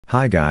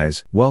Hi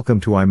guys,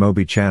 welcome to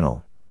iMobi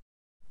channel.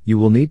 You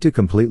will need to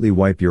completely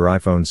wipe your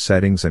iPhone's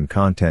settings and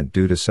content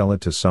due to sell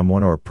it to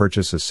someone or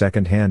purchase a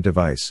second-hand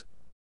device.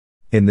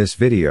 In this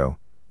video,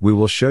 we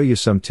will show you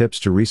some tips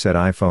to reset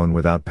iPhone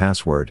without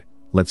password.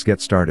 Let's get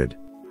started.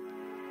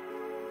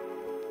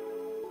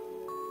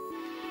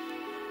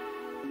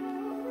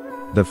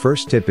 The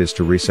first tip is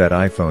to reset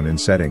iPhone in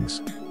settings.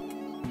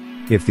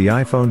 If the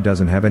iPhone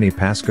doesn't have any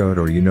passcode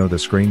or you know the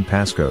screen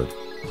passcode,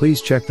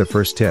 please check the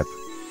first tip.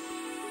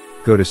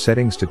 Go to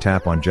Settings to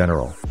tap on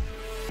General.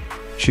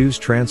 Choose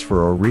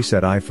Transfer or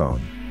Reset iPhone.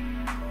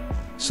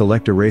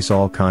 Select Erase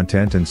all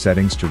content and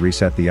settings to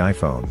reset the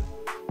iPhone.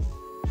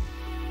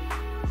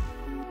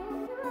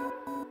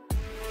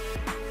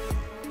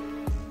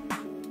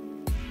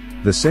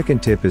 The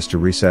second tip is to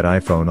reset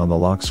iPhone on the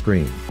lock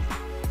screen.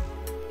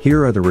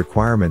 Here are the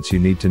requirements you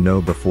need to know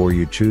before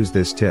you choose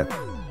this tip.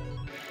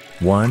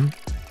 1.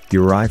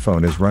 Your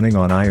iPhone is running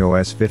on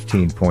iOS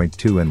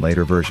 15.2 and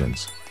later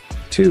versions.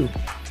 2.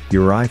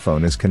 Your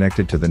iPhone is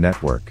connected to the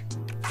network.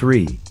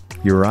 3.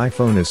 Your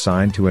iPhone is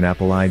signed to an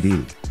Apple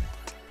ID.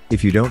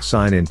 If you don't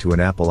sign into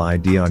an Apple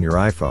ID on your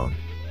iPhone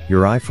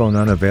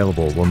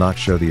unavailable will not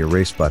show the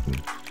erase button.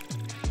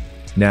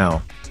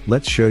 Now,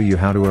 let's show you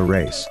how to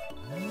erase.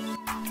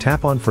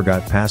 Tap on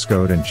Forgot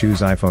Passcode and choose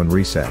iPhone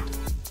Reset.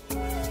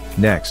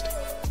 Next,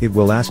 it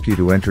will ask you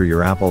to enter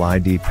your Apple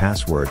ID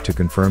password to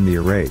confirm the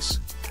erase.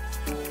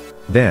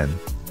 Then,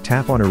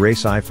 tap on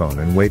Erase iPhone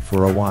and wait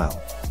for a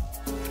while.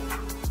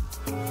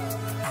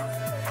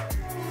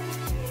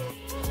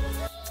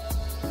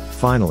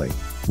 Finally,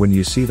 when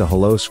you see the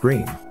hello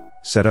screen,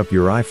 set up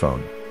your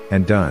iPhone,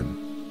 and done.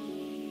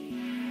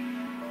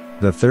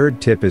 The third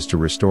tip is to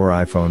restore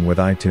iPhone with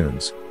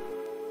iTunes.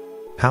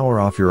 Power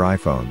off your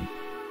iPhone.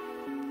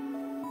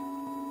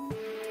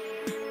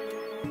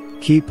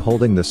 Keep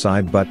holding the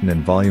side button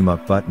and volume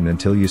up button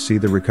until you see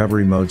the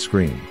recovery mode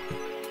screen.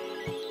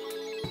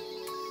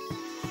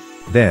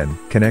 Then,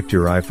 connect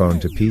your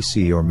iPhone to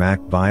PC or Mac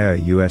via a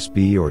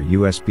USB or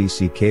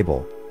USB-C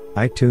cable.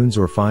 iTunes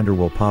or Finder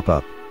will pop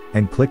up,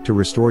 and click to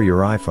restore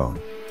your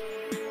iPhone.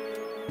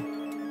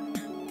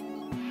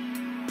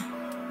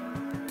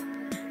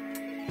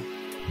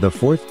 The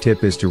fourth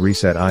tip is to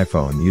reset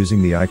iPhone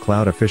using the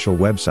iCloud official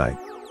website.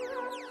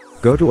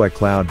 Go to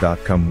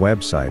iCloud.com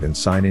website and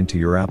sign into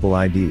your Apple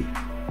ID.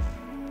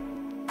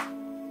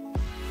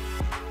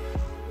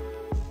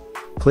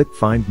 Click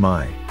Find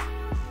My.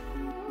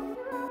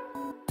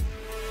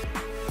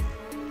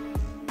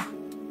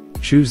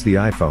 Choose the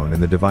iPhone in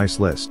the device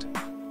list.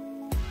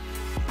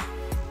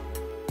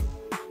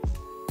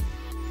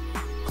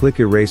 Click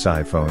Erase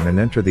iPhone and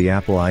enter the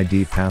Apple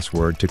ID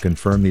password to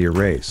confirm the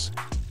erase.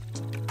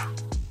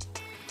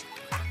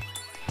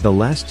 The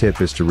last tip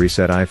is to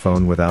reset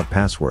iPhone without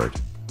password.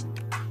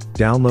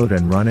 Download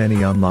and run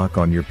any unlock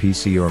on your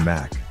PC or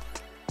Mac.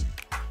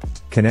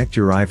 Connect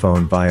your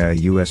iPhone via a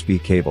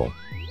USB cable.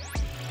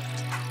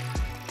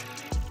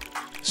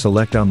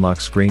 Select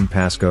Unlock Screen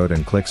Passcode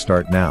and click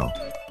Start Now.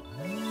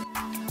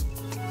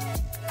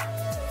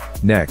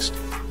 Next,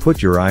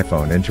 put your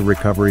iPhone into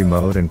recovery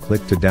mode and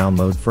click to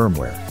download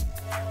firmware.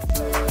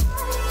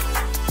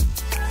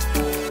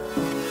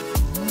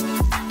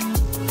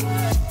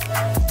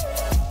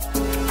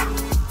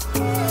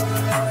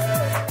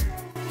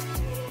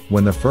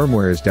 When the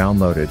firmware is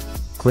downloaded,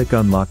 click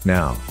Unlock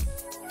Now.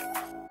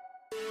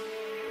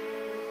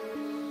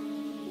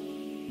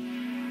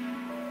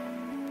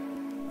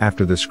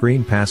 After the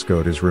screen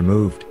passcode is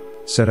removed,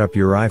 set up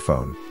your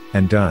iPhone,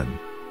 and done.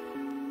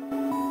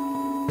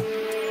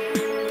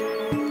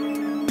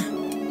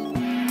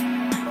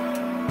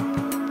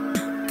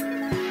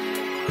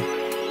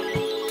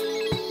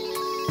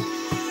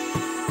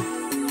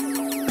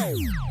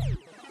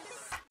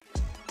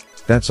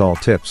 That's all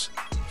tips.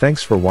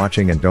 Thanks for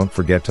watching and don't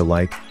forget to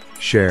like,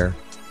 share,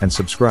 and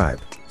subscribe.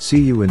 See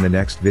you in the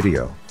next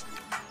video.